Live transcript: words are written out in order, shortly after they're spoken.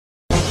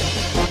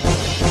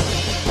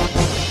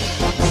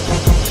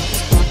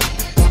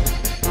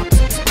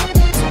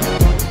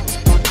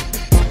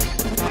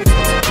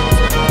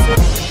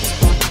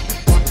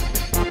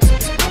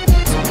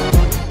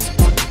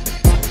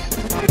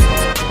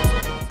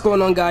What's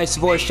going on, guys?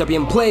 Voice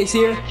ChampionPlayz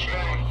here,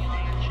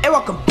 and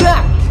welcome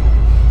back.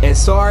 And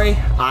sorry,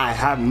 I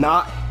have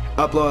not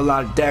uploaded a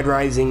lot of Dead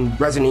Rising,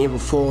 Resident Evil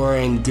 4,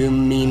 and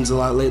Doom memes a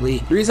lot lately.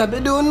 The reason I've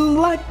been doing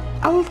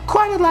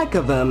quite a lack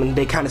of them, and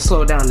they kind of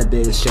slowed down a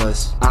bit. It's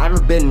just I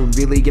haven't been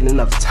really getting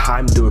enough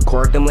time to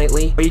record them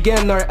lately. But you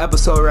get another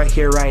episode right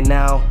here, right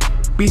now.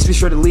 Please be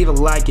sure to leave a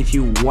like if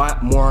you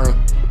want more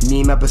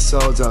meme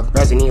episodes of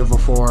Resident Evil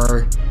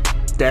 4,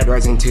 Dead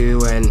Rising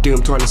 2, and Doom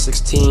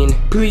 2016.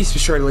 Please be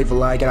sure to leave a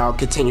like, and I'll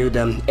continue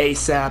them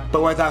ASAP.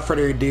 But without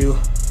further ado,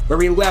 where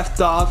we left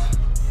off,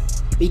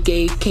 we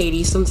gave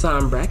Katie some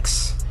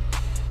Zombrex,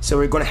 so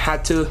we're gonna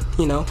have to,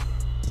 you know,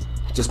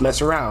 just mess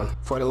around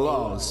for the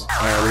laws.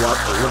 Alright,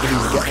 look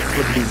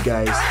at these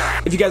guys.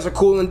 If you guys are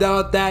cool and down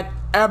with that,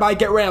 everybody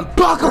get ready and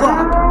buckle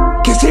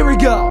up, cause here we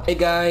go. Hey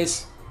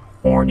guys.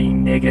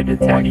 Morning nigga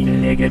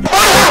detective.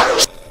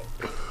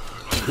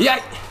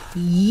 Yeah.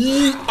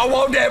 I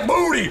want that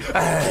booty.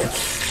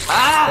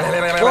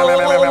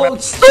 Whoa,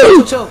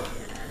 chill.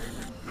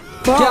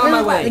 Get out of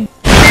my way.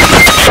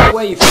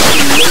 What you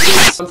fucking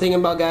niggas? I'm thinking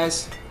about,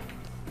 guys.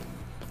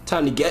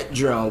 Time to get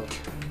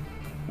drunk.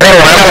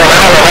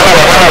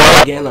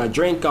 Getting our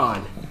drink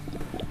on.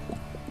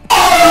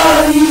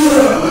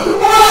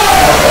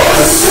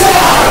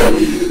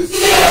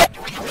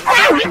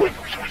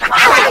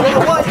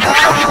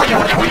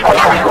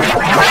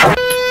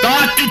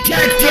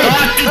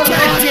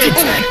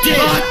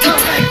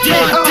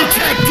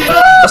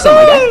 What's up,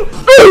 my guy?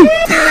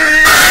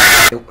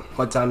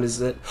 What time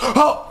is it?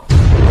 Oh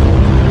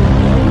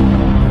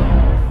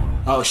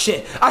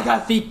shit! I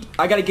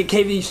gotta get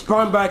KV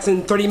Spawnbacks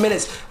in 30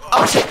 minutes.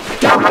 Oh shit!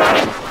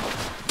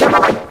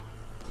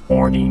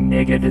 Morning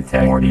nigga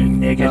detective. Morning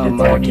nigga detective.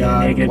 Oh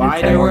my god! Why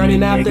are they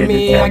running after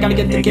me? I gotta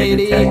get to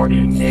KD.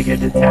 Morning nigga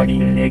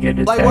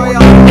detective. Like why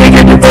y'all?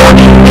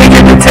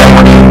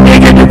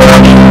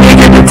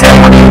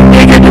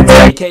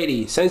 Hey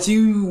Katie, since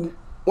you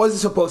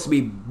wasn't supposed to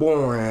be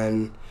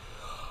born,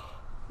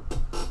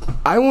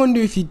 I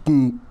wonder if you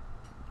can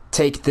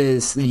take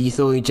this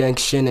lethal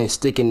injection and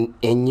stick it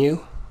in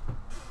you.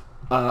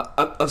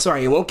 I'm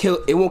sorry, it won't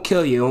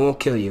kill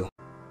you.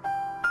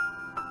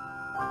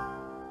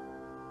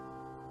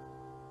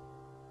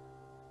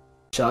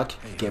 Chuck,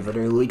 hey, give her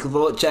the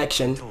lethal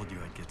injection. Told you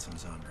I'd get some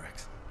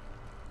Zombrex.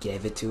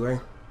 Gave it to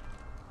her.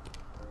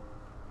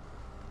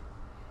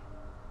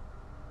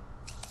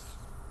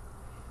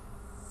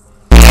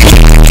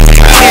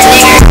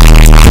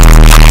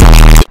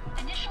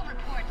 Initial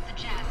reports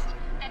suggest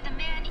that the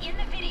man in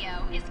the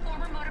video is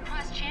former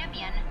motocross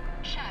champion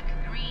Chuck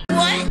Green.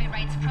 Human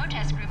rights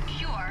protest group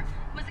Cure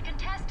was a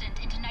contestant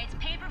in tonight's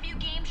pay-per-view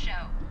game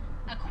show.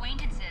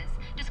 Acquaintances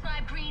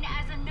describe Green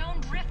as a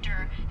known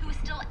drifter who is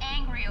still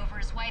angry over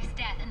his wife's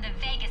death in the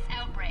Vegas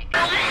outbreak.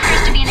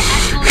 Appears to be an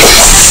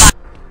escalation.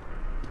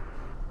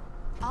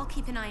 I'll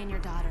keep an eye on your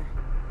daughter.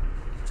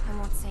 I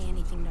won't say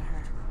anything to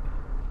her.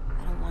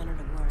 I don't want her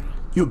to worry.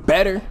 You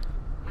better.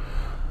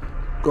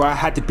 Or I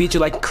had to beat you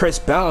like Chris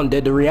Brown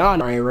did to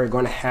Rihanna. Right, we're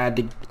gonna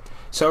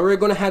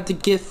have to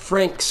give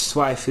Frank's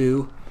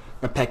waifu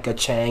Rebecca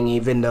Chang,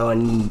 even though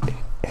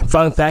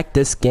fun fact,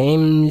 this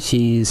game,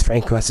 she's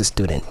Frank West's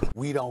student.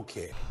 We don't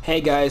care.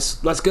 Hey guys,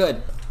 what's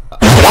good?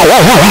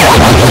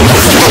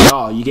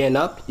 Oh, you getting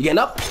up? You getting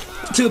up?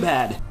 Too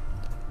bad.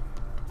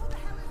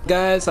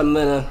 Guys, I'm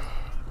gonna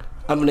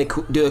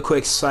do a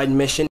quick side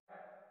mission.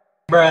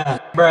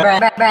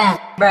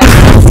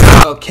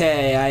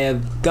 Okay, I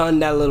have done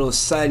that little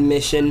side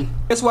mission.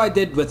 Guess what I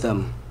did with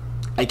them?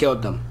 I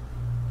killed them.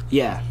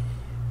 Yeah.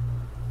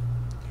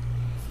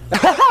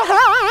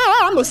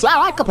 I'm a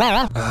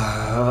psychopath.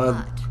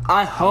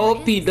 I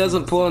hope he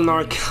doesn't pull a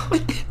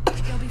narcotic.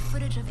 There'll be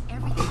footage of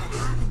everything that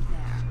happened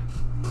there.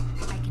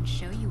 I can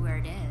show you where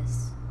it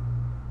is.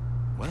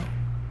 Well,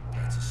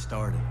 that's a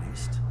start at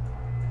least.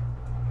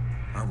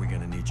 Aren't we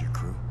gonna need your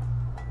crew?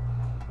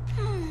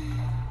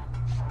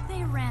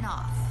 They ran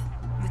off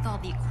with all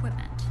the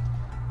equipment.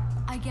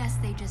 I guess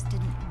they just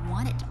didn't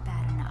want it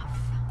bad enough.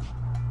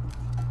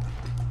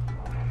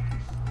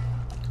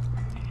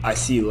 I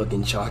see you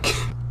looking, Chuck.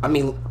 I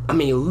mean,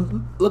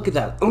 look at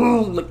that.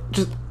 Oh, look,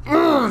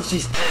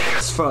 she's thick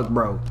as fuck,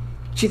 bro.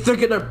 She's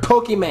thicker than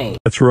Pokemon.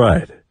 That's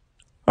right.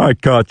 I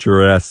caught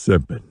your ass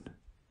simping.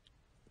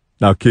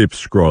 Now keep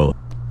scrolling.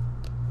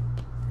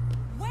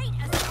 Wait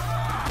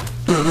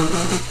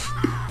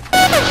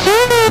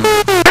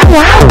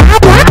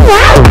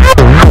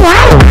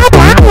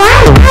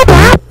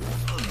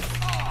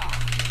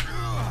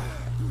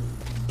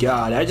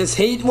God, I just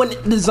hate when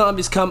the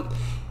zombies come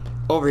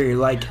over here.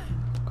 Like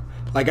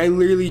I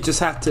literally just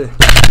have to.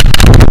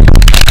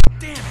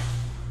 Damn it!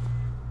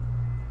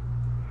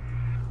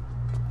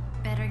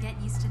 Better get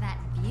used to that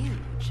view,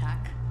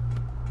 Chuck.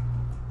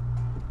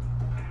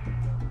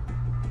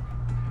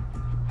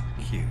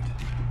 Cute.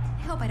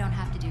 I hope I don't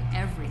have to do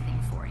everything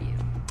for you.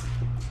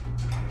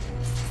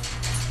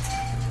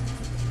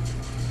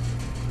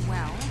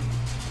 Well,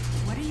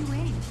 what are you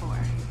waiting for?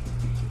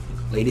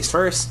 Ladies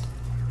first.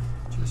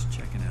 Just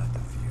checking out the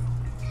view.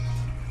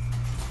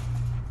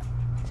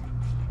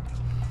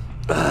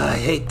 I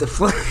hate the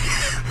flirt.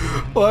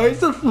 Why is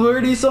the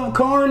flirty so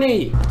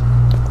corny?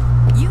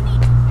 You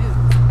need to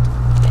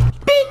move.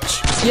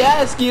 Bitch!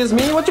 Yeah, excuse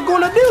me, what you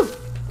gonna do?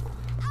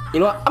 You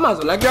know what, I might as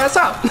well knock your ass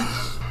out.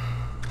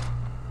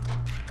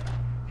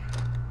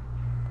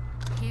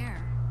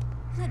 Here,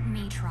 let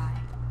me try.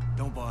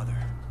 Don't bother.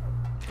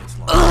 It's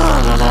long.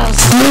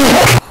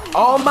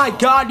 Oh my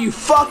god, you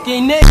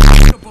fucking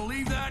nigga! You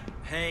believe that?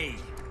 Hey,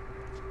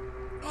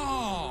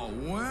 Oh,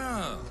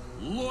 well.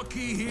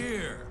 Looky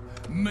here.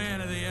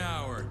 Man of the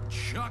hour,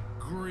 Chuck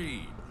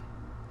Green.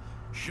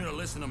 Should have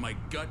listened to my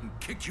gut and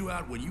kicked you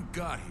out when you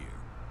got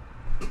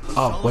here.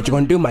 Oh, what you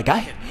gonna do, my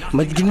guy?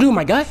 What you gonna do,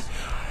 my guy?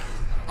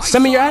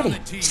 Send me your Addy.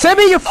 Send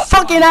me your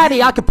fucking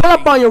Addy. I can pull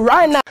up on you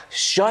right now.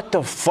 Shut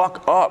the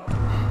fuck up.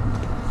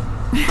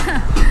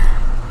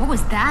 What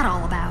was that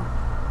all about?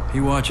 he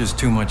watches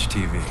too much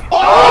TV.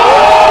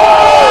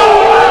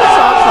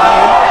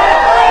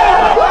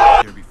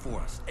 There before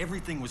us,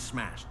 everything was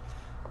smashed.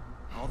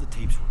 All the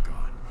tapes were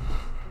gone.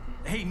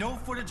 Hey, no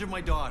footage of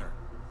my daughter.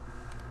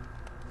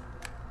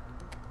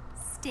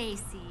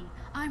 Stacy,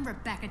 I'm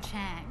Rebecca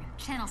Chang,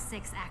 Channel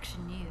 6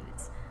 Action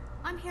News.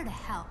 I'm here to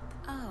help.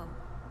 Oh,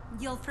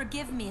 you'll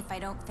forgive me if I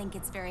don't think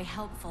it's very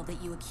helpful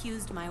that you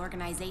accused my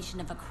organization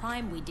of a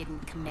crime we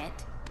didn't commit.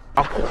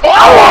 Look,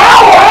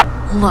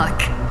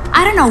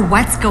 I don't know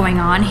what's going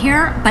on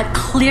here, but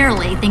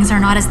clearly things are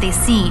not as they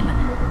seem.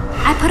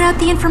 I put out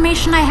the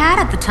information I had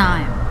at the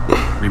time.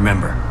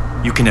 Remember,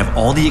 you can have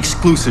all the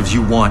exclusives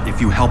you want if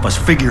you help us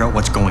figure out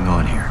what's going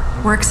on here.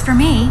 Works for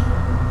me,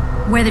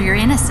 whether you're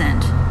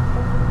innocent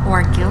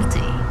or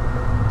guilty.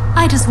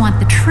 I just want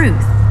the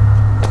truth.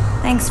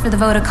 Thanks for the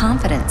vote of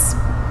confidence.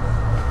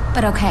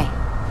 But okay,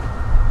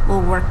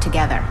 we'll work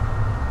together.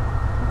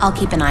 I'll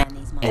keep an eye on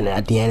these money. And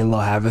at the end, we'll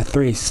have a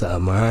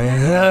threesome,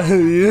 alright?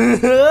 You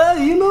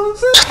know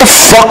what I'm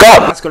saying? Fuck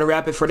up! That's gonna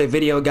wrap it for the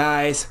video,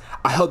 guys.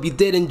 I hope you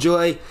did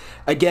enjoy.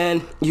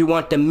 Again, you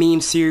want the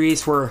meme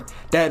series for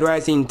Dead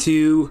Rising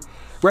 2,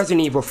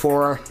 Resident Evil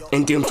 4,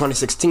 and Doom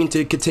 2016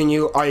 to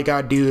continue. All you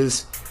gotta do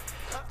is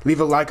leave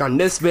a like on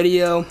this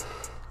video.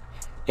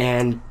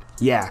 And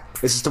yeah,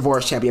 this is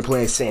Divorce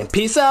ChampionPlayz saying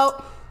peace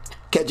out.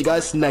 Catch you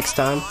guys next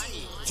time.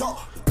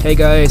 Hey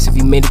guys, if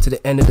you made it to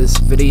the end of this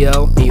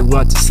video and you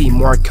want to see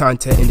more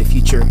content in the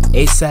future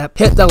ASAP,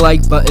 hit the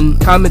like button,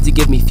 comment to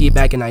give me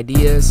feedback and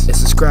ideas, and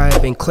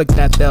subscribe and click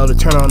that bell to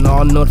turn on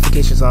all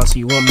notifications on so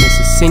you won't miss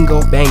a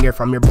single banger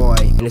from your boy.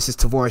 And this is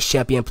Divorce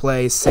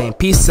ChampionPlayz saying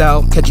peace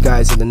out. Catch you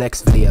guys in the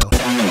next video.